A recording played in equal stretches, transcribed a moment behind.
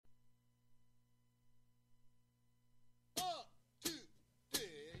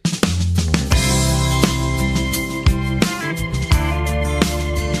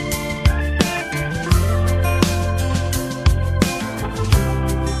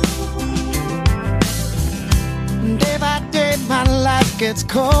gets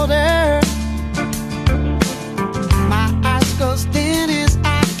colder. My eyes go dim as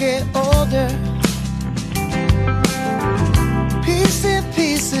I get older.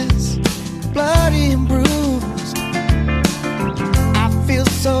 Pieces, bloody and bruised. I feel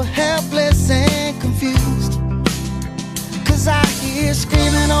so helpless and confused. 'Cause I hear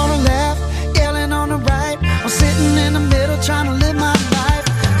screaming on the left, yelling on the right. I'm sitting in the middle trying to live my life.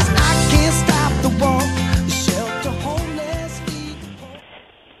 'Cause I can't stop the war, shelter homeless people.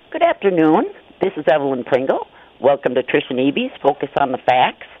 Good afternoon. This is Evelyn Pringle. Welcome to Trish and Evie's Focus on the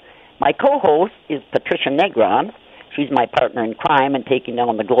Facts. My co-host is Patricia Negron. She's my partner in crime and taking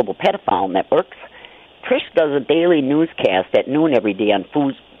down the Global Pedophile Networks. Trish does a daily newscast at noon every day on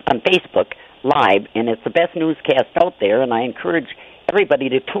Facebook Live, and it's the best newscast out there, and I encourage everybody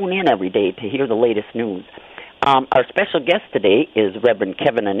to tune in every day to hear the latest news. Our special guest today is Reverend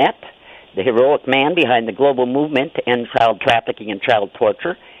Kevin Annett, the heroic man behind the global movement to end child trafficking and child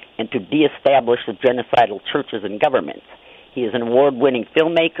torture and to de-establish the genocidal churches and governments. He is an award-winning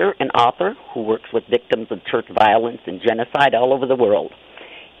filmmaker and author who works with victims of church violence and genocide all over the world.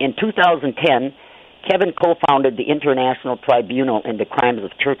 In 2010, Kevin co-founded the International Tribunal into Crimes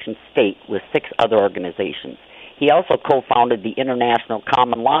of Church and State with 6 other organizations. He also co-founded the International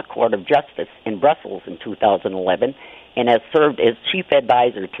Common Law Court of Justice in Brussels in 2011 and has served as chief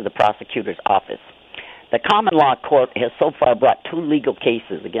advisor to the prosecutor's office. The Common Law Court has so far brought 2 legal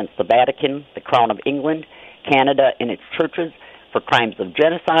cases against the Vatican, the Crown of England, Canada, and its churches for crimes of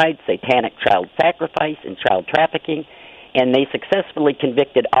genocide, satanic child sacrifice, and child trafficking, and they successfully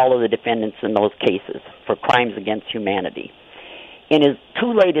convicted all of the defendants in those cases for crimes against humanity. In his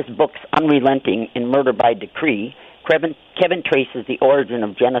 2 latest books, Unrelenting and Murder by Decree, Kevin traces the origin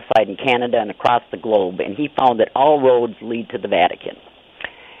of genocide in Canada and across the globe, and he found that all roads lead to the Vatican.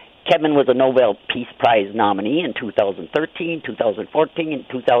 Kevin was a Nobel Peace Prize nominee in 2013, 2014, and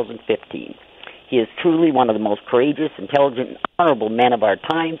 2015. He is truly one of the most courageous, intelligent, and honorable men of our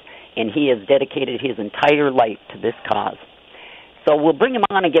times, and he has dedicated his entire life to this cause. So we'll bring him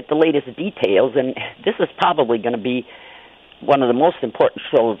on and get the latest details, and this is probably going to be one of the most important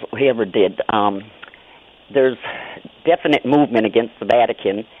shows we ever did. There's definite movement against the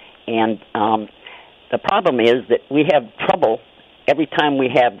Vatican, and the problem is that we have trouble every time we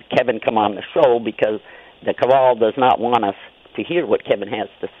have Kevin come on the show because the cabal does not want us to hear what Kevin has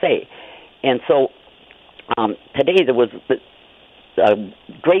to say. And so today there was a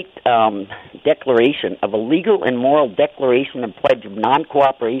great declaration of a legal and moral declaration and pledge of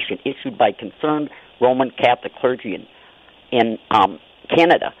non-cooperation issued by concerned Roman Catholic clergy in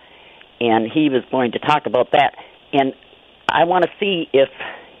Canada. And he was going to talk about that. And I want to see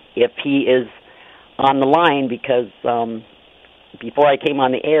if he is on the line because before I came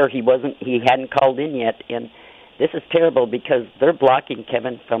on the air, he hadn't called in yet. And this is terrible because they're blocking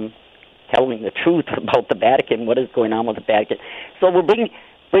Kevin from telling the truth about the Vatican, what is going on with the Vatican. So we'll bring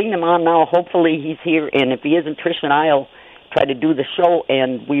him on now. Hopefully he's here, and if he isn't, Trish and I will try to do the show,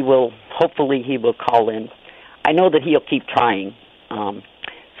 and hopefully he will call in. I know that he'll keep trying.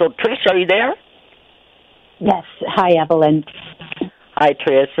 So Trish, are you there? Yes. Hi, Evelyn. Hi,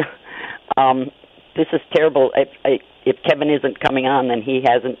 Trish. This is terrible. If Kevin isn't coming on, then he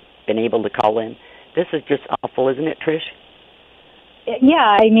hasn't been able to call in. This is just awful, isn't it, Trish?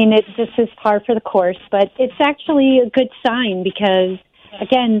 Yeah, I mean, this is par for the course, but it's actually a good sign because,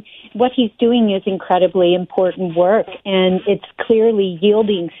 again, what he's doing is incredibly important work, and it's clearly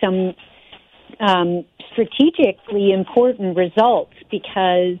yielding some strategically important results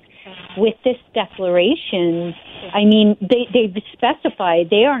because with this declaration, I mean, they've specified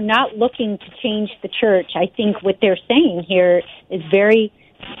they are not looking to change the church. I think what they're saying here is very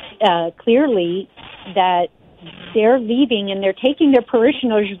clearly that they're leaving and they're taking their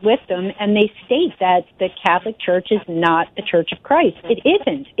parishioners with them, and they state that the Catholic Church is not the Church of Christ. It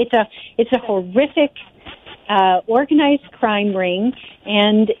isn't. It's a horrific organized crime ring,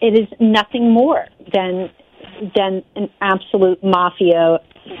 and it is nothing more than an absolute mafia,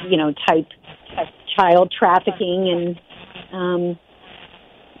 type of child trafficking and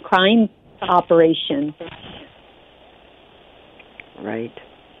crime operation. Right.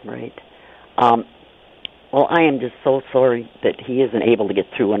 Well, I am just so sorry that he isn't able to get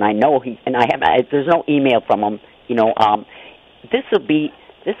through, and I know there's no email from him. This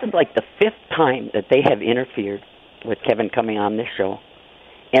is like the 5th time that they have interfered with Kevin coming on this show,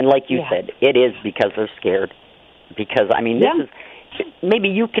 and like you said, it is because they're scared. Because this is maybe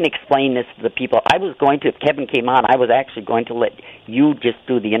you can explain this to the people. I was going to, if Kevin came on, I was actually going to let you just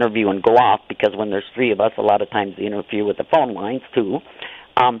do the interview and go off because when there's 3 of us, a lot of times they interfere with the phone lines too.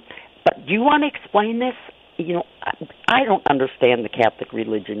 But do you want to explain this? I don't understand the Catholic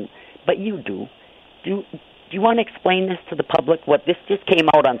religion, but you do. Do you want to explain this to the public? What this just came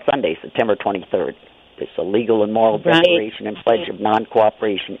out on Sunday, September 23rd. This a legal and moral declaration and pledge of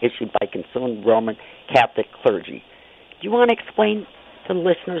non-cooperation issued by concerned Roman Catholic clergy. Do you want to explain to the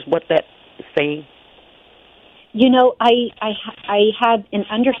listeners what that is saying? I have an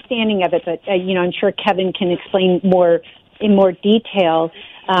understanding of it, but I'm sure Kevin can explain in more detail.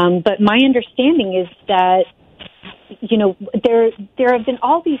 But my understanding is that there have been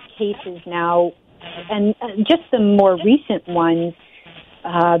all these cases now, and just the more recent ones,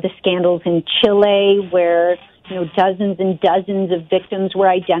 the scandals in Chile where dozens and dozens of victims were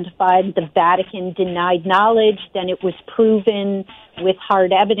identified. The Vatican denied knowledge. Then it was proven with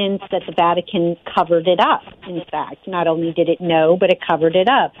hard evidence that the Vatican covered it up. In fact, not only did it know, but it covered it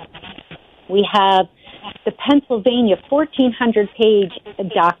up. We have the Pennsylvania 1,400-page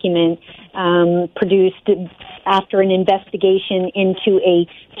document produced after an investigation into a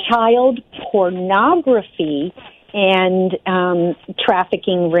child pornography and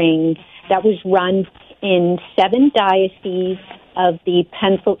trafficking ring that was run in 7 dioceses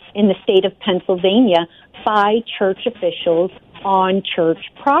in the state of Pennsylvania by church officials on church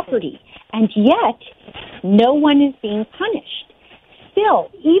property. And yet, no one is being punished. Still,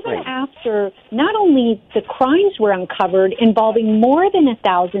 even after not only the crimes were uncovered involving more than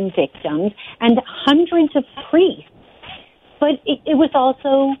 1,000 victims and hundreds of priests, but it was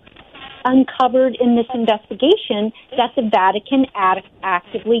also uncovered in this investigation that the Vatican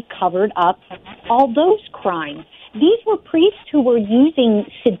actively covered up all those crimes. These were priests who were using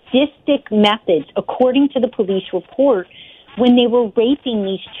sadistic methods, according to the police report, when they were raping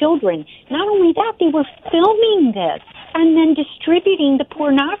these children. Not only that, they were filming this and then distributing the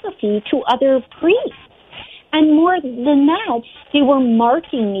pornography to other priests. And more than that, they were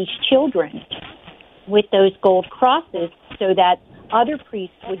marking these children with those gold crosses so that other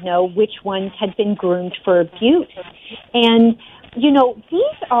priests would know which ones had been groomed for abuse. And,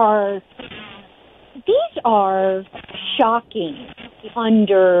 these are shocking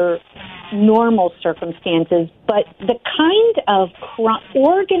under normal circumstances, but the kind of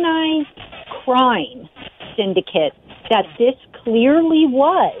organized crime syndicate that this clearly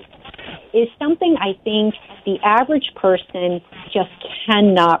was is something I think the average person just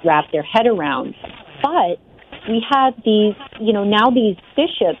cannot wrap their head around. But we have these, now these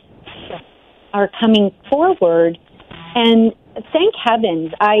bishops are coming forward, and thank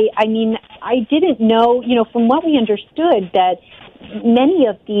heavens. I didn't know, from what we understood, that many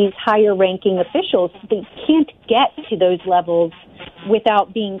of these higher-ranking officials, they can't get to those levels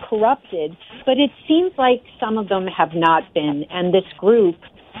without being corrupted. But it seems like some of them have not been, and this group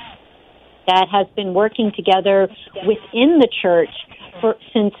that has been working together within the church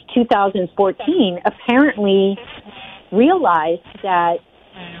since 2014 apparently realized that,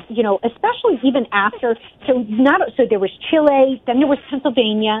 especially even after, so there was Chile, then there was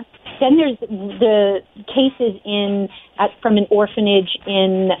Pennsylvania, then there's the cases from an orphanage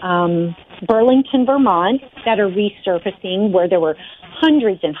in Burlington, Vermont that are resurfacing where there were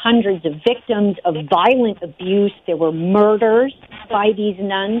hundreds and hundreds of victims of violent abuse. There were murders by these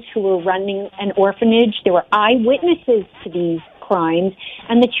nuns who were running an orphanage. There were eyewitnesses to these crimes,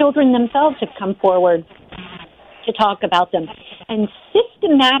 and the children themselves have come forward to talk about them. And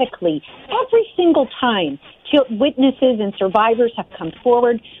systematically, every single time witnesses and survivors have come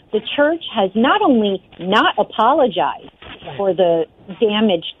forward, the church has not only not apologized for the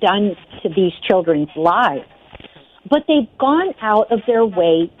damage done to these children's lives, but they've gone out of their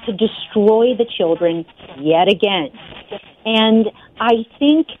way to destroy the children yet again. And I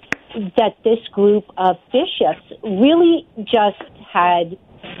think that this group of bishops really just had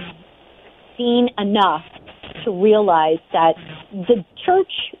seen enough to realize that the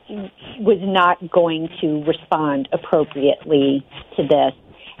church was not going to respond appropriately to this,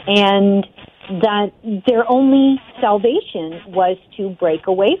 and that their only salvation was to break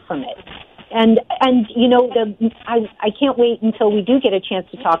away from it. And I can't wait until we do get a chance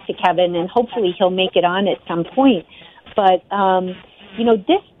to talk to Kevin, and hopefully he'll make it on at some point. But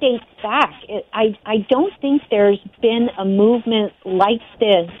this dates back. I don't think there's been a movement like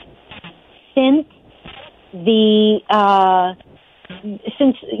this since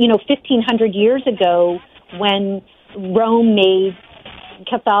 1,500 years ago, when Rome made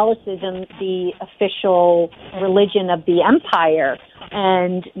Catholicism the official religion of the empire,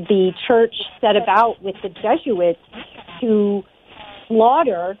 and the church set about with the Jesuits to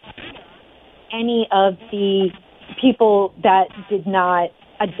slaughter any of the people that did not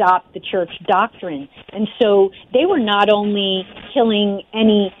adopt the church doctrine. And so they were not only killing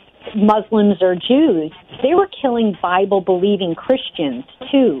any Muslims or Jews. They were killing Bible-believing Christians,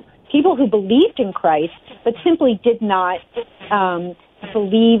 too. People who believed in Christ, but simply did not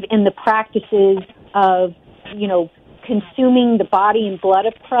believe in the practices of, consuming the body and blood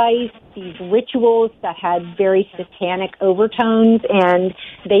of Christ, these rituals that had very satanic overtones, and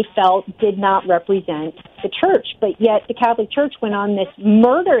they felt did not represent the church. But yet the Catholic Church went on this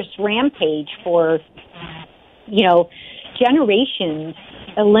murderous rampage for, generations,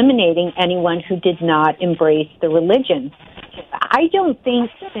 eliminating anyone who did not embrace the religion. I don't think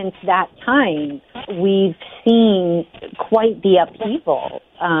since that time we've seen quite the upheaval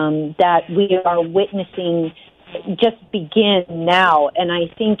that we are witnessing just begin now. And I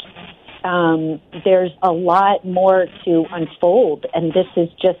think there's a lot more to unfold. And this is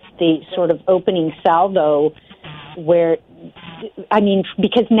just the sort of opening salvo where,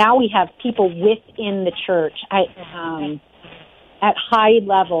 because now we have people within the church at high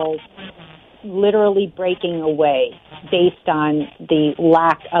levels literally breaking away based on the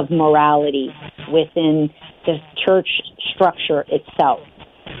lack of morality within the church structure itself.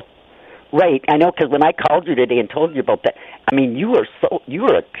 Right, I know, because when I called you today and told you about that, you were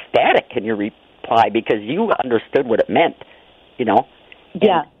ecstatic in your reply because you understood what it meant,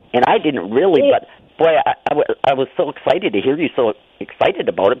 Yeah. And I didn't really, but boy, I was so excited to hear you so excited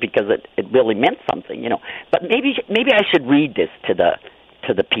about it because it really meant something, But maybe I should read this to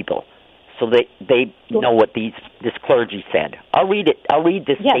the people so they know what this clergy said. I'll read it. I'll read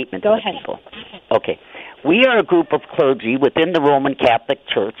this statement to the people. Okay. We are a group of clergy within the Roman Catholic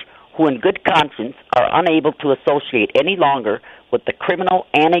Church who in good conscience are unable to associate any longer with the criminal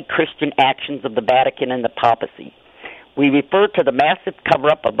anti-Christian actions of the Vatican and the papacy. We refer to the massive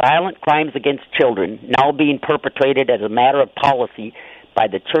cover-up of violent crimes against children now being perpetrated as a matter of policy by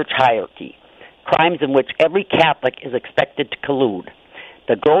the church hierarchy, crimes in which every Catholic is expected to collude.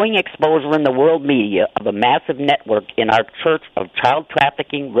 The growing exposure in the world media of a massive network in our church of child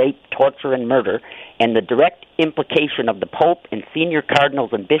trafficking, rape, torture, and murder, and the direct implication of the Pope and senior cardinals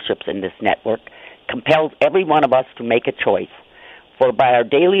and bishops in this network compels every one of us to make a choice. For by our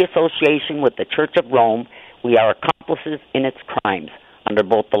daily association with the Church of Rome, we are accomplices in its crimes, under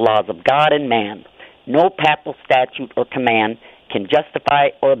both the laws of God and man. No papal statute or command can justify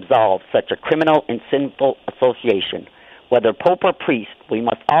or absolve such a criminal and sinful association. Whether pope or priest, we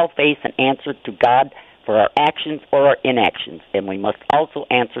must all face an answer to God for our actions or our inactions, and we must also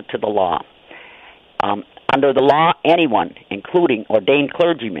answer to the law. Under the law, anyone, including ordained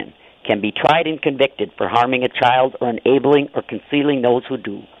clergymen, can be tried and convicted for harming a child or enabling or concealing those who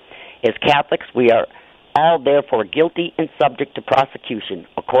do. As Catholics, we are all therefore guilty and subject to prosecution,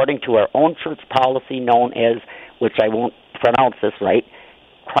 according to our own church policy known as, which I won't pronounce this right,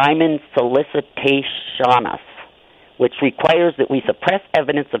 crimen solicitationis, which requires that we suppress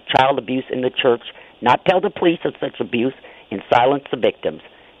evidence of child abuse in the church, not tell the police of such abuse, and silence the victims.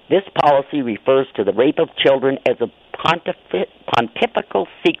 This policy refers to the rape of children as a pontifical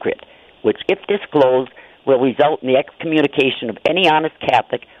secret, which, if disclosed, will result in the excommunication of any honest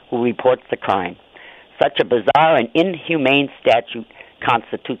Catholic who reports the crime. Such a bizarre and inhumane statute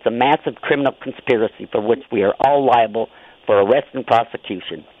constitutes a massive criminal conspiracy for which we are all liable for arrest and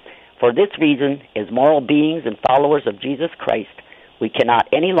prosecution. For this reason, as moral beings and followers of Jesus Christ, we cannot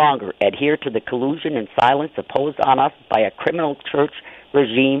any longer adhere to the collusion and silence imposed on us by a criminal church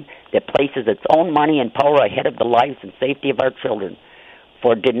regime that places its own money and power ahead of the lives and safety of our children.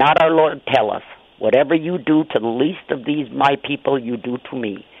 For did not our Lord tell us, whatever you do to the least of these my people, you do to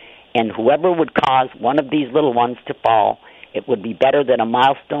me. And whoever would cause one of these little ones to fall, it would be better that a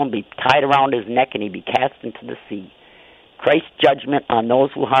milestone be tied around his neck and he be cast into the sea. Christ's judgment on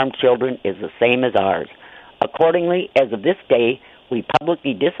those who harm children is the same as ours. Accordingly, as of this day, we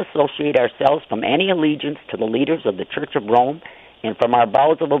publicly disassociate ourselves from any allegiance to the leaders of the Church of Rome and from our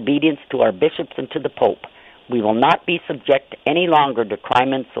vows of obedience to our bishops and to the Pope. We will not be subject any longer to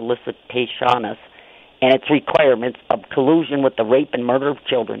crimen solicitationis and its requirements of collusion with the rape and murder of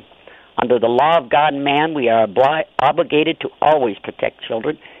children. Under the law of God and man, we are obligated to always protect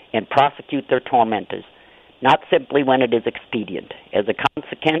children and prosecute their tormentors, not simply when it is expedient. As a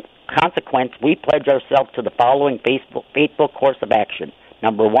consequence, we pledge ourselves to the following faithful course of action.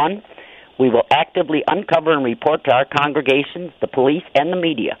 Number one, we will actively uncover and report to our congregations, the police, and the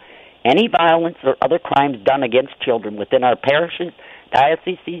media any violence or other crimes done against children within our parishes,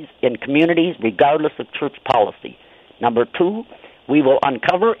 dioceses, and communities, regardless of church policy. Number two, we will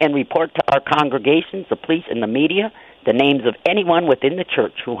uncover and report to our congregations, the police, and the media the names of anyone within the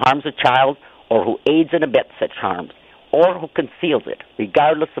church who harms a child or who aids and abets such harms, or who conceals it,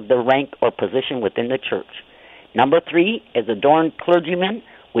 regardless of their rank or position within the church. Number three, as adorned clergymen,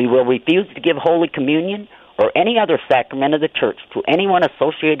 We will refuse to give Holy Communion or any other sacrament of the Church to anyone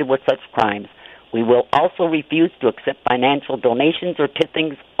associated with such crimes. We will also refuse to accept financial donations or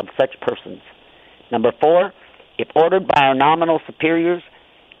tithings of such persons. Number 4, if ordered by our nominal superiors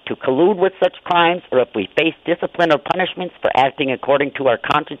to collude with such crimes, or if we face discipline or punishments for acting according to our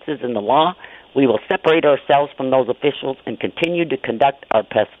consciences and the law, we will separate ourselves from those officials and continue to conduct our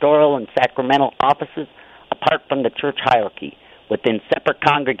pastoral and sacramental offices apart from the church hierarchy, within separate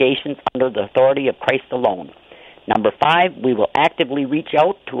congregations under the authority of Christ alone. Number 5, we will actively reach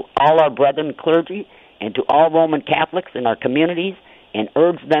out to all our brethren clergy and to all Roman Catholics in our communities and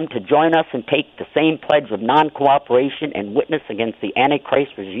urge them to join us and take the same pledge of non-cooperation and witness against the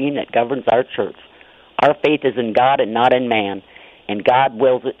Antichrist regime that governs our church. Our faith is in God and not in man, and God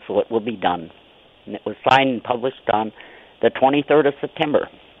wills it, so it will be done. And it was signed and published on the 23rd of September.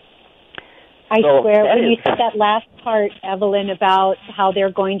 I swear, when you said that last part, Evelyn, about how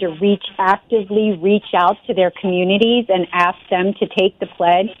they're going to actively reach out to their communities and ask them to take the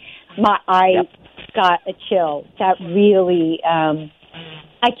pledge, I got a chill. That really,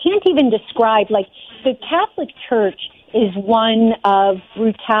 I can't even describe, like, the Catholic Church is one of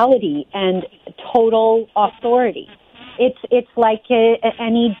brutality and total authority. It's like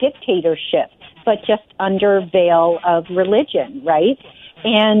any dictatorship, but just under veil of religion, right?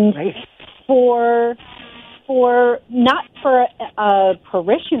 And for not for a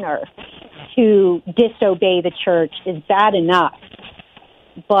parishioner to disobey the church is bad enough,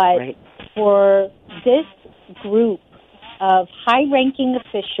 but for this group of high-ranking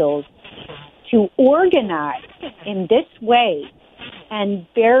officials to organize in this way and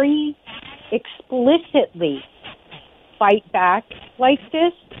very explicitly fight back like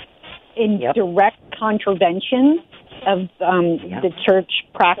this in direct contravention of the church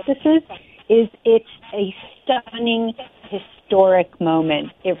practices, it's a stunning, historic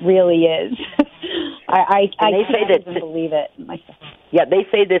moment. It really is. I can't even believe it myself. Yeah, they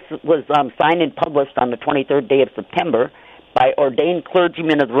say this was signed and published on the 23rd day of September by ordained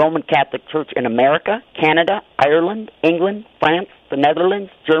clergymen of the Roman Catholic Church in America, Canada, Ireland, England, France, the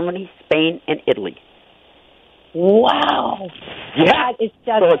Netherlands, Germany, Spain, and Italy. Wow. Yeah. That is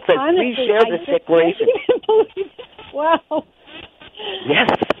just, so it says, honestly, please share this declaration. Wow. Yes.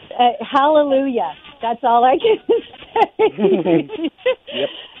 Hallelujah. That's all I can say. Yep.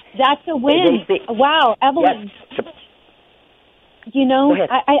 That's a win. Wow, Evelyn. Yes. You know,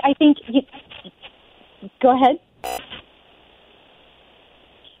 I think... go ahead.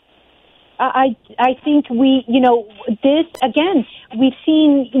 I think this, again,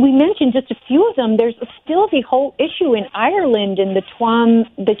 we mentioned just a few of them. There's still the whole issue in Ireland and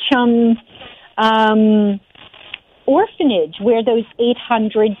the Chum orphanage where those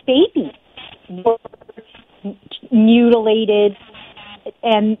 800 babies were mutilated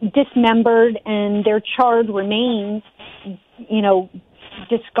and dismembered and their charred remains,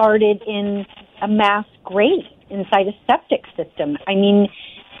 discarded in a mass grave inside a septic system. I mean,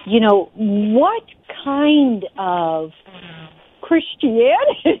 what kind of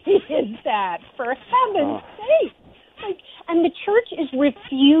Christianity is that, for heaven's sake? And the church is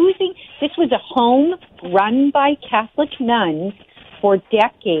refusing. This was a home run by Catholic nuns for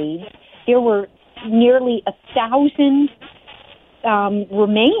decades. There were nearly 1,000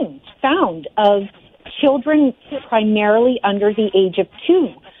 remains found of children primarily under the age of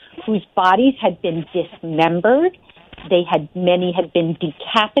 2, whose bodies had been dismembered. Many had been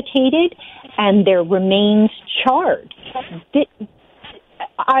decapitated, and their remains charred.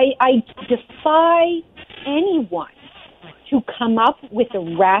 I defy anyone to come up with a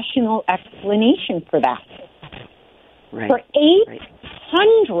rational explanation for that. Right. For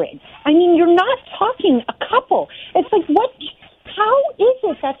 800, I mean, you're not talking a couple. It's like, how is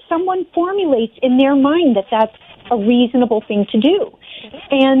it that someone formulates in their mind that that's a reasonable thing to do?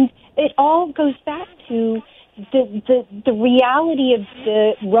 And it all goes back to the reality of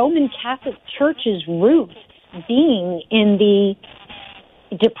the Roman Catholic Church's roots being in the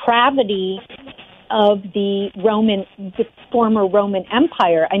depravity of the former Roman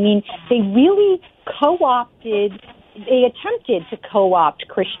Empire. I mean, they really they attempted to co-opt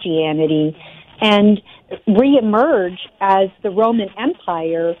Christianity and reemerge as the Roman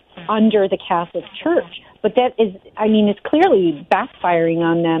Empire under the Catholic Church. But that is, it's clearly backfiring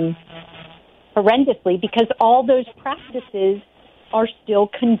on them horrendously, because all those practices are still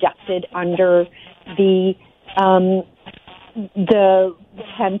conducted under the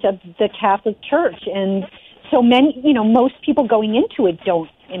tent of the Catholic Church. And so most people going into it don't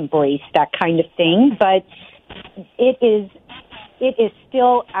embrace that kind of thing, but it is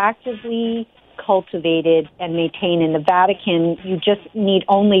still actively cultivated and maintained in the Vatican. You just need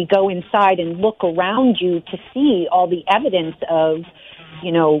only go inside and look around you to see all the evidence of,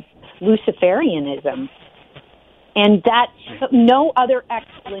 Luciferianism. And that no other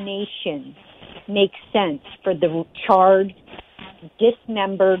explanation makes sense for the charred,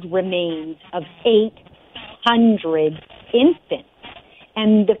 dismembered remains of 800 infants.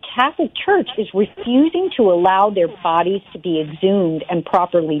 And the Catholic Church is refusing to allow their bodies to be exhumed and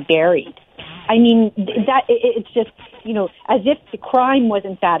properly buried. I mean, it's just, as if the crime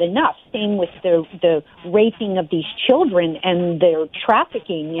wasn't bad enough. Same with the raping of these children and their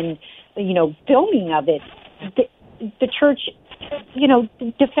trafficking and, filming of it. The Church,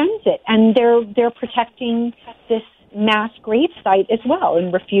 defends it, and they're protecting this mass grave site as well,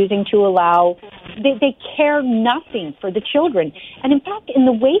 and refusing to allow. They care nothing for the children, and in fact, in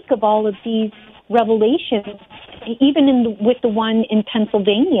the wake of all of these revelations, even with the one in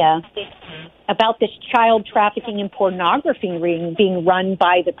Pennsylvania about this child trafficking and pornography ring being run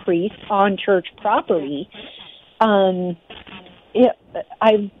by the priest on church property. I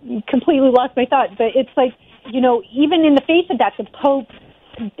completely lost my thought, but it's like, even in the face of that, the Pope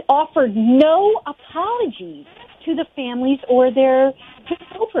offered no apologies to the families or their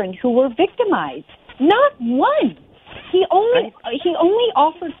children who were victimized. Not one. He only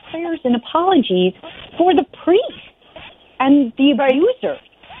offered prayers and apologies for the priest and the abuser.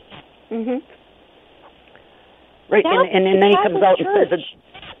 Mm-hmm. Right, and then he comes out and says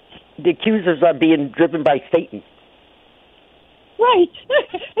that the accusers are being driven by Satan. Right.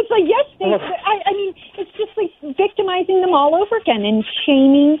 It's like, yes, I mean, it's just like victimizing them all over again and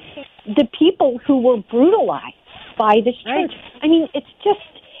shaming the people who were brutalized by this church. I mean, it's just,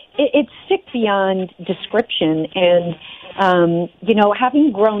 it's sick beyond description. And,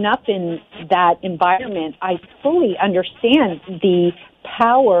 having grown up in that environment, I fully understand the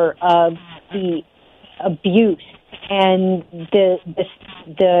power of the abuse and the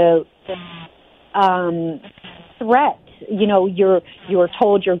threat. You're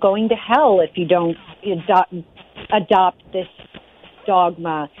told you're going to hell if you don't adopt this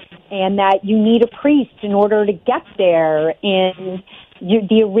dogma, and that you need a priest in order to get there, and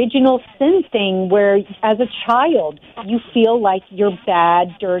the original sin thing where as a child you feel like you're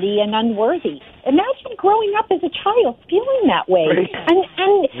bad, dirty, and unworthy. Imagine growing up as a child feeling that way. Right.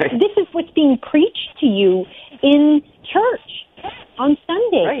 And this is what's being preached to you in church on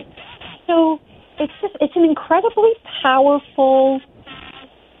Sunday. Right. So it's an incredibly powerful,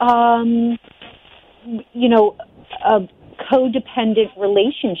 codependent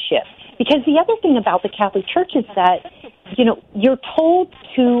relationship. Because the other thing about the Catholic Church is that, you're told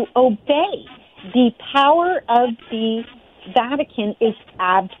to obey. The power of the Vatican is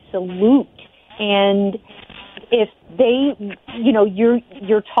absolute. And if they,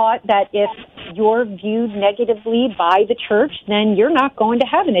 you're taught that if you're viewed negatively by the church, then you're not going to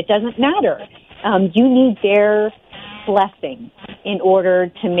heaven. It doesn't matter. You need their blessing in order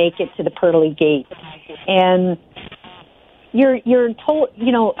to make it to the pearly gates. And you're told,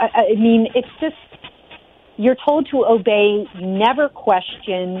 it's just, you're told to obey, never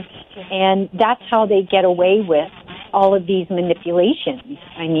question, and that's how they get away with all of these manipulations.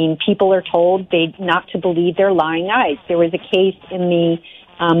 I mean, people are told not to believe their lying eyes. There was a case in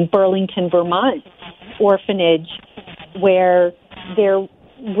the Burlington, Vermont orphanage where there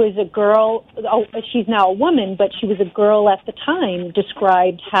was a girl, she's now a woman, but she was a girl at the time,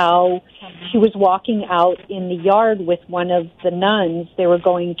 described how she was walking out in the yard with one of the nuns. They were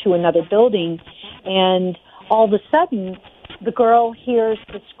going to another building, and all of a sudden, the girl hears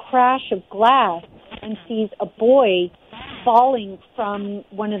this crash of glass and sees a boy falling from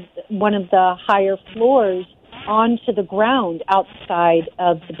one of the higher floors onto the ground outside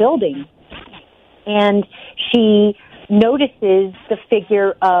of the building. And she notices the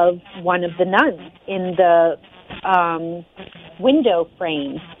figure of one of the nuns in the window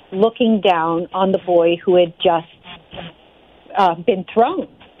frame looking down on the boy who had just been thrown.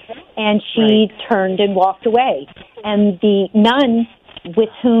 And she turned and walked away. And the nun with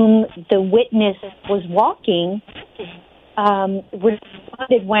whom the witness was walking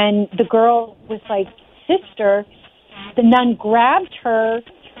responded when the girl was like, "Sister," the nun grabbed her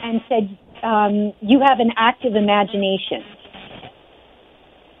and said, "You have an active imagination."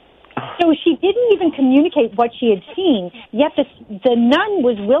 So she didn't even communicate what she had seen, yet the nun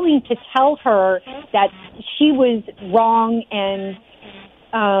was willing to tell her that she was wrong and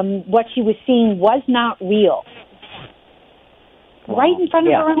what she was seeing was not real. Wow. Right in front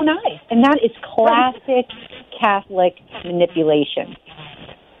of her own eyes. And that is classic Catholic manipulation.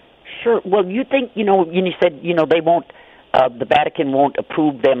 Sure. Well, you think, you said, they won't, the Vatican won't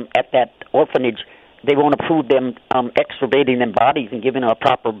approve them at that orphanage, they won't approve them extravating them bodies and giving a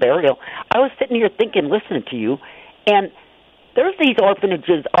proper burial. I was sitting here thinking, listening to you, and there's these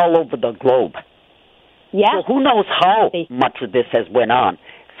orphanages all over the globe. Yeah. So who knows how much of this has went on.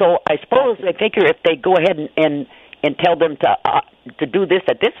 So I suppose I figure if they go ahead and tell them to do this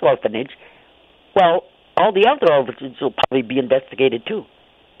at this orphanage, well, all the other orphanages will probably be investigated too.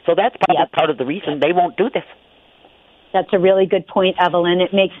 So that's probably part of the reason they won't do this. That's a really good point, Evelyn.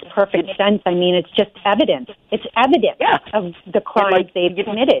 It makes perfect sense. I mean, it's just evidence. It's evidence of the crimes they've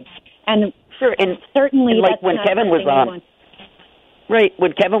committed. And sure, and certainly and like that's when not Kevin was on. Right,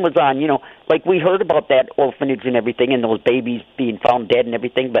 when Kevin was on, like we heard about that orphanage and everything and those babies being found dead and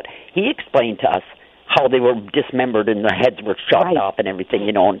everything, but he explained to us how they were dismembered and their heads were chopped off and everything,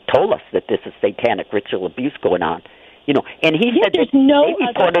 and told us that this is satanic ritual abuse going on. And he said that they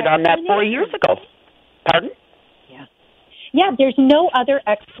reported on that 4 years ago. Pardon? Yeah, there's no other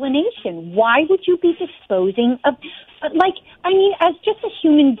explanation. Why would you be disposing of, as just a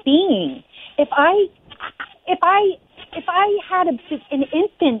human being, if I had an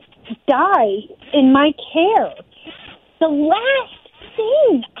infant die in my care, the last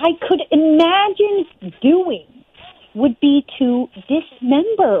thing I could imagine doing would be to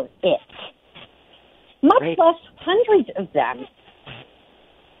dismember it, much less hundreds of them.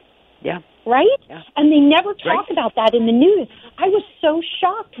 Yeah. Right? Yeah. And they never talk about that in the news. I was so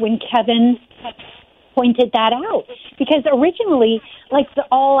shocked when Kevin pointed that out, because originally,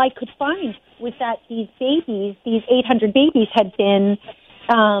 all I could find was that these 800 babies had been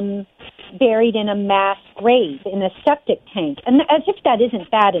buried in a mass grave in a septic tank. And as if that isn't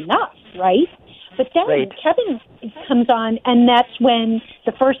bad enough, right? But then Kevin comes on, and that's when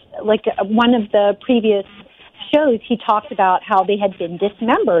the first, one of the previous shows, he talked about how they had been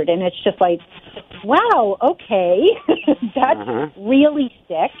dismembered, and it's just like, wow, okay, that's really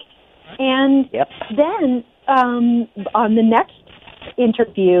sick. And then on the next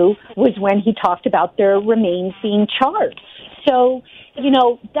interview was when he talked about their remains being charred. So,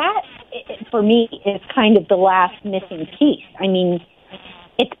 that for me is kind of the last missing piece. I mean,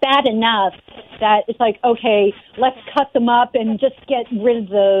 it's bad enough that it's like, okay, let's cut them up and just get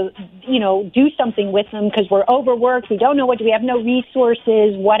rid of do something with them because we're overworked, we don't know we have no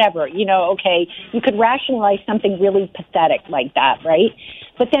resources, whatever, okay, you could rationalize something really pathetic like that, right?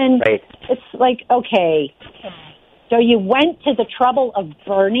 But then it's like, okay, so you went to the trouble of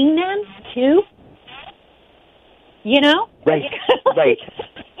burning them too? Right.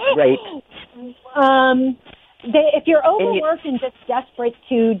 If you're overworked and just desperate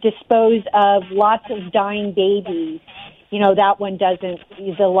to dispose of lots of dying babies, that one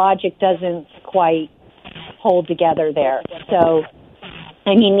the logic doesn't quite hold together there. So,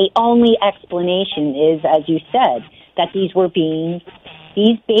 I mean, the only explanation is, as you said, that these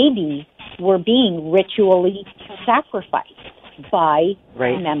babies were being ritually sacrificed by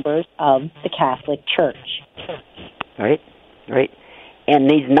members of the Catholic Church. Right. And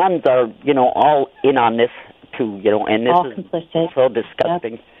these nuns are, all in on this too, and this all is complicit. So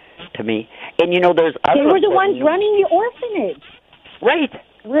disgusting to me. And there's other. They were the ones running the orphanage.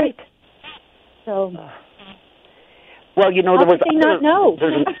 Right. So. Well, there was. How could they not know?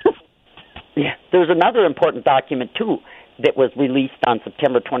 There's another important document too that was released on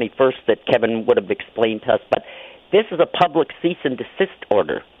September 21st that Kevin would have explained to us. But this is a public cease and desist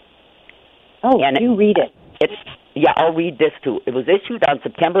order. Oh, and do read it. I'll read this too. It was issued on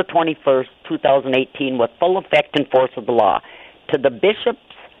September 21st, 2018, with full effect and force of the law, to the bishops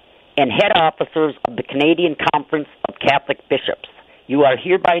and head officers of the Canadian Conference of Catholic Bishops. You are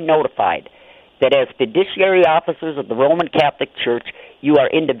hereby notified that as fiduciary officers of the Roman Catholic Church, you are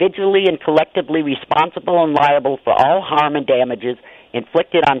individually and collectively responsible and liable for all harm and damages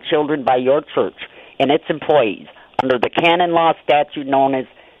inflicted on children by your church and its employees under the canon law statute known as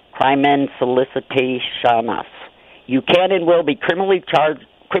crimen solicitationis. You can and will be criminally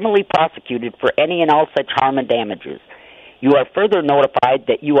prosecuted for any and all such harm and damages. You are further notified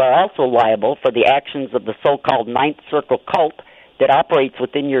that you are also liable for the actions of the so-called Ninth Circle cult that operates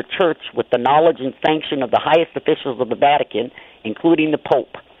within your church with the knowledge and sanction of the highest officials of the Vatican, including the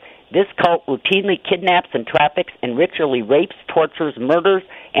Pope. This cult routinely kidnaps and traffics and ritually rapes, tortures, murders,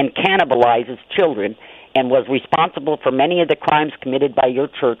 and cannibalizes children, and was responsible for many of the crimes committed by your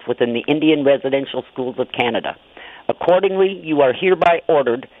church within the Indian residential schools of Canada. Accordingly, you are hereby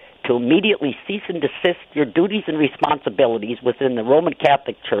ordered to immediately cease and desist your duties and responsibilities within the Roman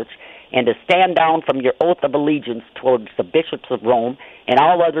Catholic Church and to stand down from your oath of allegiance towards the bishops of Rome and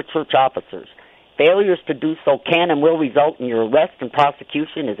all other church officers. Failures to do so can and will result in your arrest and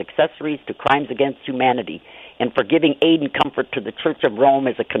prosecution as accessories to crimes against humanity and for giving aid and comfort to the Church of Rome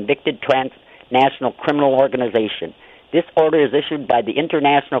as a convicted transnational criminal organization. This order is issued by the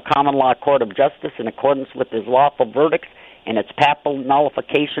International Common Law Court of Justice in accordance with his lawful verdicts and its papal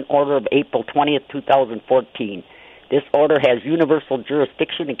nullification order of April 20th, 2014. This order has universal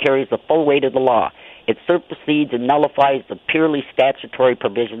jurisdiction and carries the full weight of the law. It supersedes and nullifies the purely statutory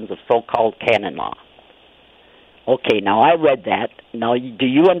provisions of so-called canon law. Okay, now I read that. Now, do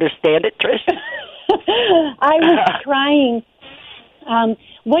you understand it, Trish? I was trying.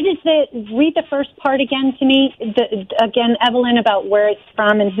 What is read the first part again to me, again, Evelyn, about where it's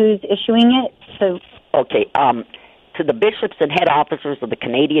from and who's issuing it. So, okay, to the bishops and head officers of the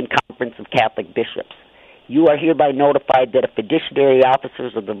Canadian Conference of Catholic Bishops, you are hereby notified that as fiduciary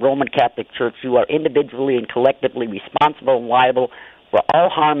officers of the Roman Catholic Church, you are individually and collectively responsible and liable for all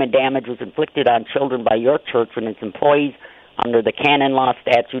harm and damages inflicted on children by your church and its employees under the canon law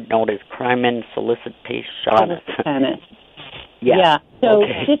statute known as crimen solicitationis. Yeah. So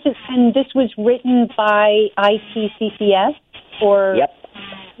okay. this was written by ITCCS or yep.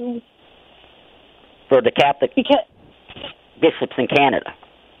 For the Catholic bishops in Canada,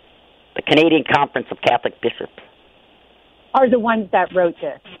 the Canadian Conference of Catholic Bishops are the ones that wrote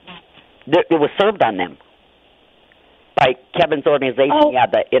this. It was served on them by Kevin's organization. Oh, yeah,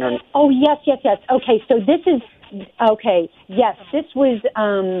 the internet. Oh yes. Okay, so this is okay. Yes, this was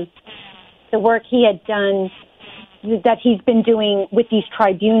the work he had done, that he's been doing with these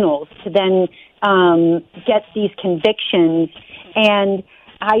tribunals to then get these convictions. And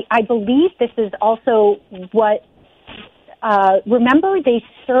I believe this is also what, remember they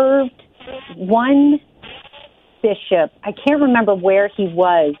served one bishop, I can't remember where he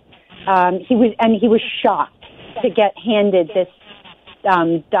was, he was shocked to get handed this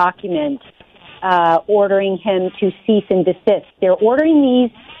document ordering him to cease and desist. They're ordering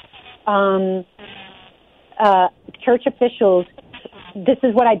these church officials, this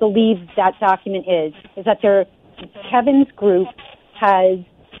is what I believe that document is that Kevin's group has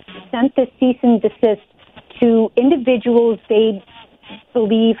sent this cease and desist to individuals they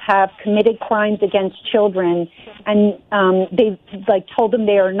believe have committed crimes against children, and they've told them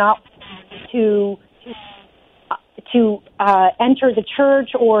they are not to enter the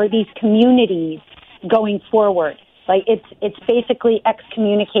church or these communities going forward. It's basically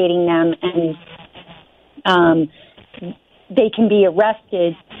excommunicating them, and they can be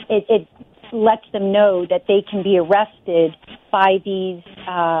arrested. It lets them know that they can be arrested by these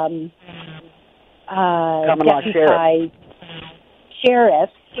deputized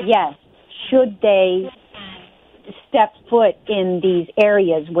sheriffs, yes, should they step foot in these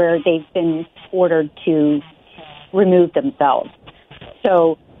areas where they've been ordered to remove themselves.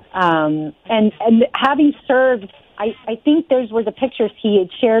 So, and having served, I think those were the pictures he had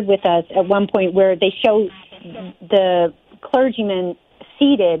shared with us at one point where they show the clergyman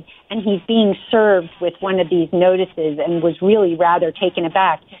seated and he's being served with one of these notices and was really rather taken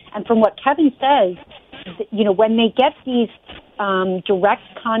aback. And from what Kevin says, when they get these direct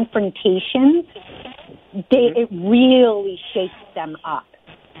confrontations, it really shakes them up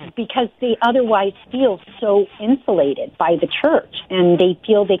because they otherwise feel so insulated by the church and they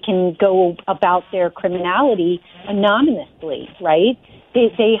feel they can go about their criminality anonymously, right?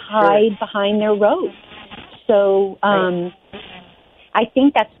 They hide behind their robes. So I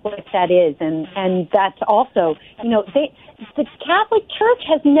think that's what that is. And that's also, the Catholic Church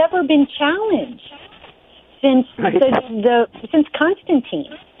has never been challenged since since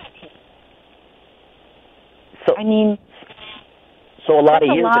Constantine. So, so a lot of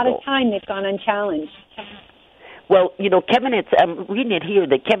years ago. That's a lot of time they've gone unchallenged. Well, Kevin had, I'm reading it here,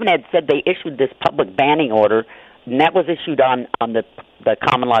 that Kevin had said they issued this public banning order, and that was issued on the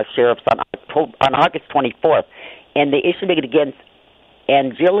common law sheriffs on August 24th, and they issued it against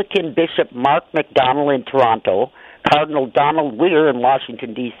Anglican Bishop Mark McDonald in Toronto, Cardinal Donald Weir in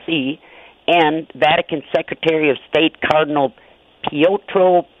Washington, D.C., and Vatican Secretary of State Cardinal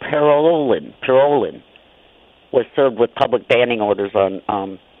Pietro Parolin was served with public banning orders on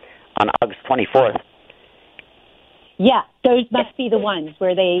August 24th. Yeah, those must be the ones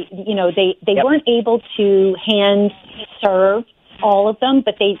where they Yep. weren't able to hand serve all of them,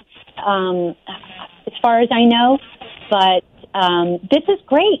 but they, as far as I know, but this is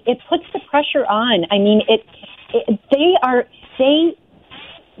great. It puts the pressure on. I mean, they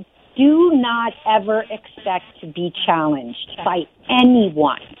do not ever expect to be challenged by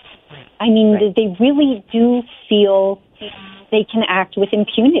anyone. I mean, right. They really do feel they can act with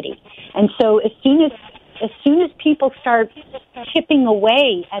impunity. And so as soon as people start chipping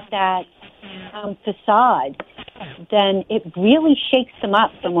away at that facade, then it really shakes them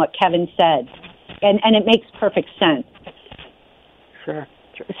up from what Kevin said. and it makes perfect sense. Sure.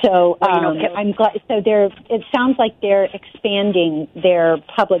 So I'm glad. So it sounds like they're expanding their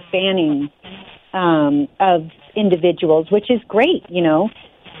public banning of individuals, which is great,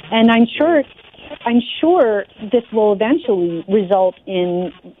 And I'm sure this will eventually result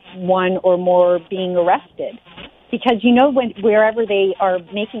in one or more being arrested, because wherever they are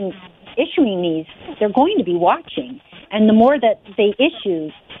issuing these, they're going to be watching, and the more that they issue,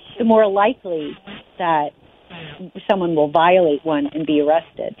 the more likely that someone will violate one and be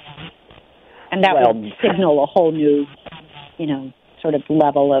arrested, and that would signal a whole new, sort of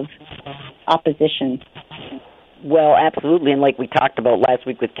level of opposition. Well, absolutely, and like we talked about last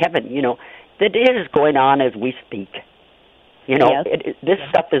week with Kevin, that it is going on as we speak. Yes. This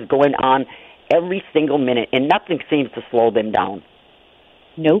stuff is going on every single minute, and nothing seems to slow them down.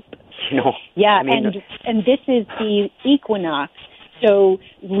 Nope. Yeah, and this is the equinox. So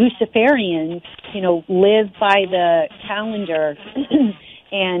Luciferians, live by the calendar,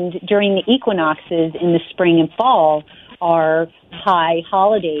 and during the equinoxes in the spring and fall are high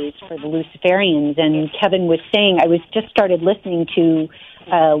holidays for the Luciferians. And Kevin was saying, I was just started listening to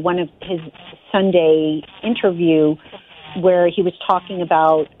one of his Sunday interview where he was talking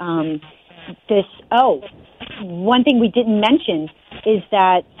about this. Oh, one thing we didn't mention is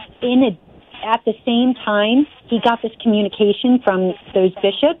that at the same time he got this communication from those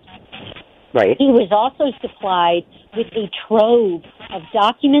bishops, right, he was also supplied with a trove of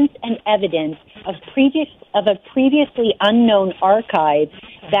documents and evidence of a previously unknown archive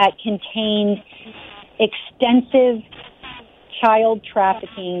that contained extensive child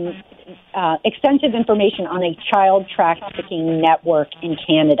trafficking, extensive information on a child trafficking network in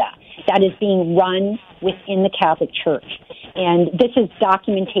Canada that is being run within the Catholic Church. And this is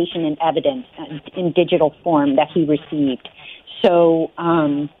documentation and evidence in digital form that he received. So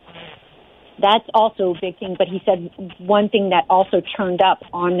that's also a big thing. But he said one thing that also turned up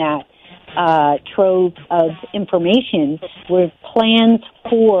on that trove of information were plans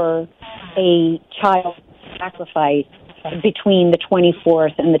for a child sacrifice between the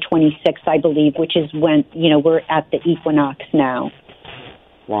 24th and the 26th, I believe, which is when, we're at the equinox now.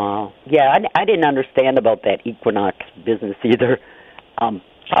 Wow. Yeah, I didn't understand about that equinox business either.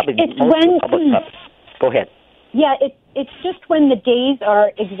 Probably it's most when, of the public stuff. Go ahead. Yeah, it's just when the days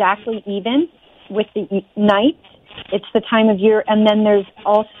are exactly even with the nights. It's the time of year, and then there's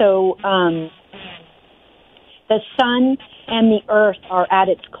also the sun and the earth are at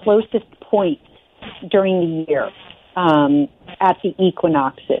its closest point during the year at the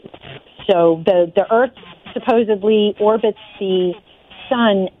equinoxes. So the earth supposedly orbits the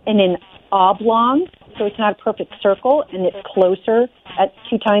sun in an oblong, so it's not a perfect circle, and it's closer at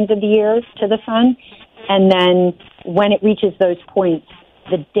 2 times of the year to the sun. And then when it reaches those points,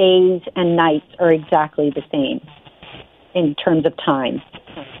 the days and nights are exactly the same in terms of time.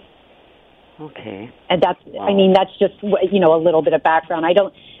 Okay. And that's, wow. I mean, that's just, a little bit of background. I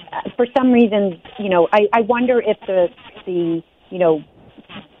don't, for some reason, I wonder if the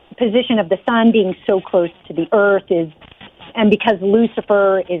position of the sun being so close to the earth is, and because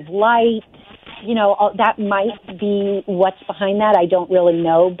Lucifer is light, that might be what's behind that. I don't really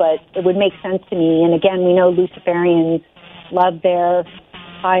know, but it would make sense to me. And again, we know Luciferians love their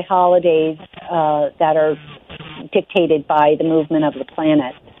high holidays that are dictated by the movement of the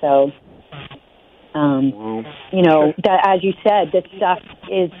planet. So, that, as you said, this stuff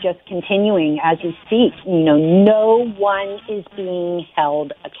is just continuing as we speak. No one is being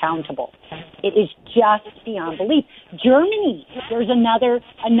held accountable. It is just beyond belief. Germany, there's another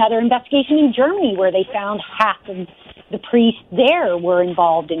investigation in Germany where they found half of the priests there were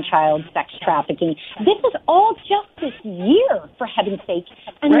involved in child sex trafficking. This is all just this year, for heaven's sake.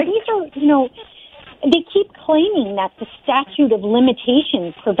 And right. These are, they keep claiming that the statute of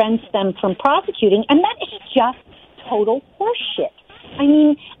limitations prevents them from prosecuting, and that is just total horseshit. I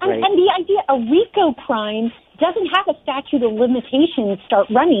mean, and the idea a RICO crime doesn't have a statute of limitations start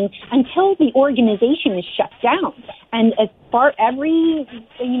running until the organization is shut down. And as far every,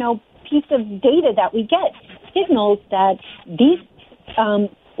 piece of data that we get signals that these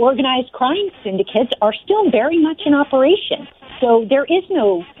organized crime syndicates are still very much in operation. So there is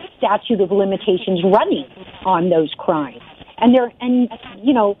no statute of limitations running on those crimes. And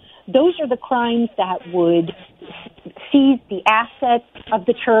those are the crimes that would seize the assets of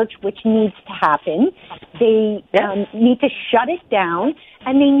the church, which needs to happen. They need to shut it down,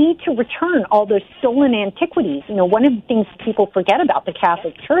 and they need to return all those stolen antiquities. One of the things people forget about the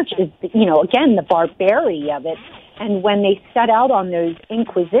Catholic Church is, again, the barbarity of it. And when they set out on those the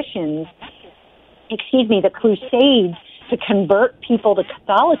Crusades to convert people to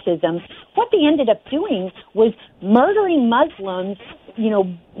Catholicism. What they ended up doing was murdering Muslims,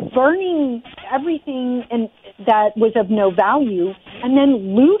 burning everything and that was of no value, and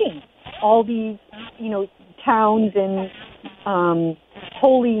then looting all these, towns and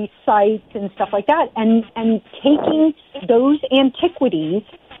holy sites and stuff like that, and taking those antiquities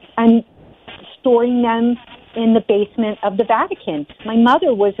and storing them in the basement of the Vatican. My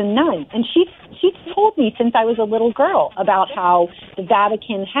mother was a nun, and she told me since I was a little girl about how the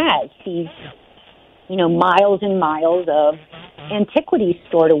Vatican has these, miles and miles of antiquities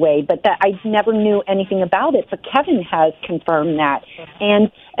stored away, but that I never knew anything about it. But Kevin has confirmed that.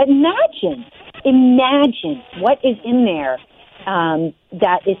 And imagine what is in there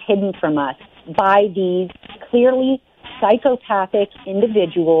that is hidden from us by these clearly psychopathic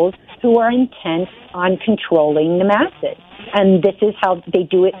individuals who are intent on controlling the masses. And this is how they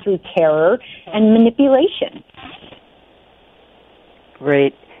do it, through terror and manipulation.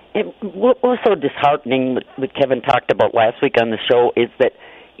 Right. And what was so disheartening, what Kevin talked about last week on the show, is that,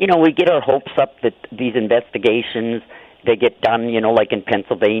 we get our hopes up that these investigations, they get done, like in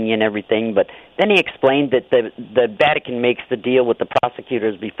Pennsylvania and everything, but then he explained that the Vatican makes the deal with the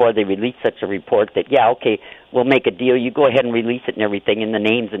prosecutors before they release such a report that, we'll make a deal, you go ahead and release it and everything, and the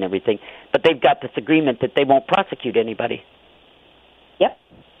names and everything, but they've got this agreement that they won't prosecute anybody.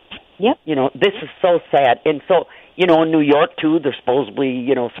 Yep. This is so sad. And so, in New York, too, they're supposedly,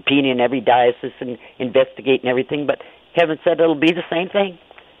 subpoenaing every diocese and investigating everything, but Kevin said it'll be the same thing.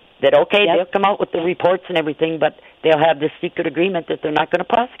 That, they'll come out with the reports and everything, but they'll have this secret agreement that they're not going to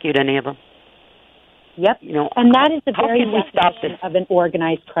prosecute any of them. Yep. And that is the very definition of an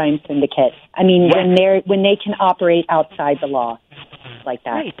organized crime syndicate. I mean, when they can operate outside the law like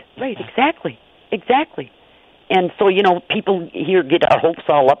that. Right, exactly. And so, people here get our hopes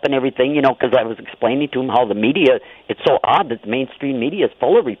all up and everything, because I was explaining to him how the media, it's so odd that the mainstream media is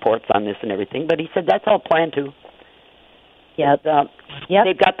full of reports on this and everything, but he said that's all planned too. Yep.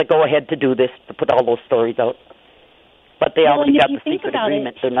 They've got the go-ahead to do this, to put all those stories out. But they already got the secret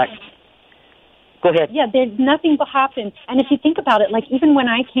agreement. They're not... Go ahead. Yeah, nothing will happen. And if you think about it, like even when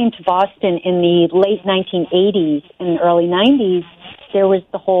I came to Boston in the late 1980s and early 90s, there was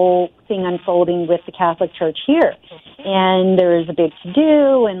the whole thing unfolding with the Catholic Church here. And there was a big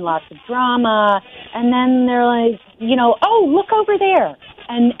to-do and lots of drama. And then they're like, oh, look over there.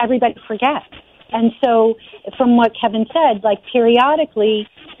 And everybody forgets. And so from what Kevin said, like periodically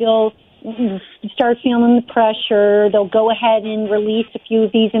you'll start feeling the pressure. They'll go ahead and release a few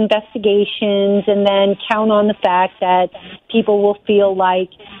of these investigations and then count on the fact that people will feel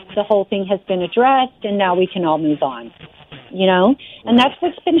like the whole thing has been addressed and now we can all move on, And that's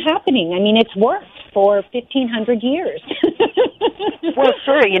what's been happening. I mean, it's worked for 1,500 years. Well,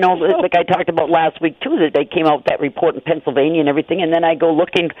 sure, like I talked about last week, too, that they came out with that report in Pennsylvania and everything, and then I go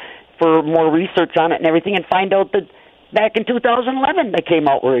looking for more research on it and everything and find out that back in 2011 they came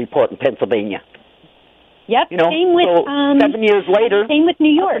out with a report in Pennsylvania. Yep, same with... So 7 years later... Same with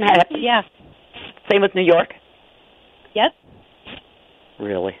New York. Yeah. Same with New York? Yep.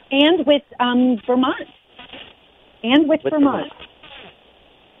 Really? And with Vermont. With Vermont.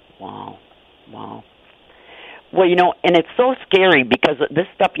 Wow. Well, and it's so scary because this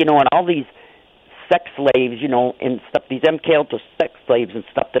stuff, and all these sex slaves, and stuff, these MK Ultra sex slaves and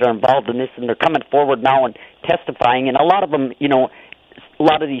stuff that are involved in this, and they're coming forward now and testifying, and a lot of them, a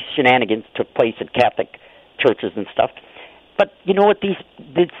lot of these shenanigans took place at Catholic churches and stuff. But what the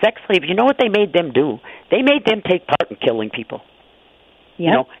sex slaves, what they made them do? They made them take part in killing people.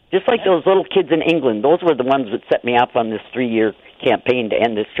 Yep. Just like those little kids in England, those were the ones that set me off on this 3-year campaign to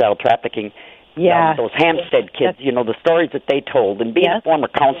end this child trafficking. Yeah. Those Hampstead kids, the stories that they told. And being a former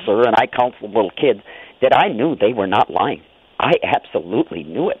counselor, and I counseled little kids, that I knew they were not lying. I absolutely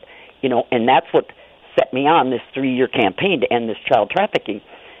knew it. And that's what set me on this 3-year campaign to end this child trafficking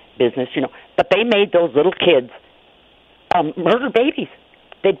business, But they made those little kids murder babies.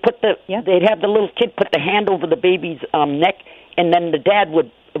 They'd have the little kid put the hand over the baby's neck, and then the dad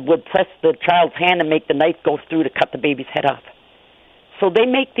would press the child's hand and make the knife go through to cut the baby's head off. So they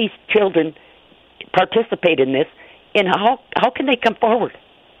make these children participate in this, and how can they come forward?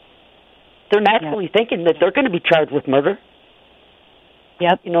 They're naturally thinking that they're going to be charged with murder.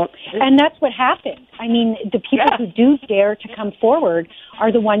 Yep. And that's what happened. I mean, the people who do dare to come forward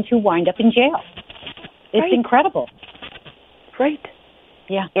are the ones who wind up in jail. It's incredible. Right.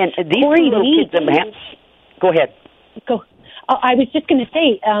 Yeah. And these little kids... Go ahead. I was just going to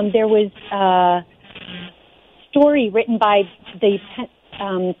say, there was a story written by the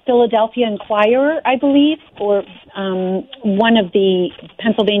Philadelphia Inquirer, I believe, or one of the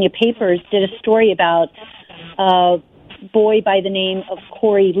Pennsylvania papers did a story about boy by the name of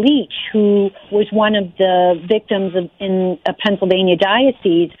Corey Leach, who was one of the victims in a Pennsylvania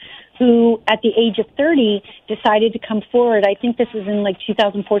diocese, who at the age of 30 decided to come forward. I think this was in like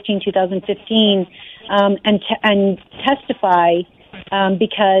 2014, 2015, and testify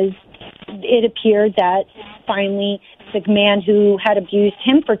because it appeared that finally the man who had abused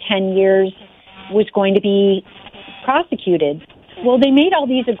him for 10 years was going to be prosecuted. Well, they made all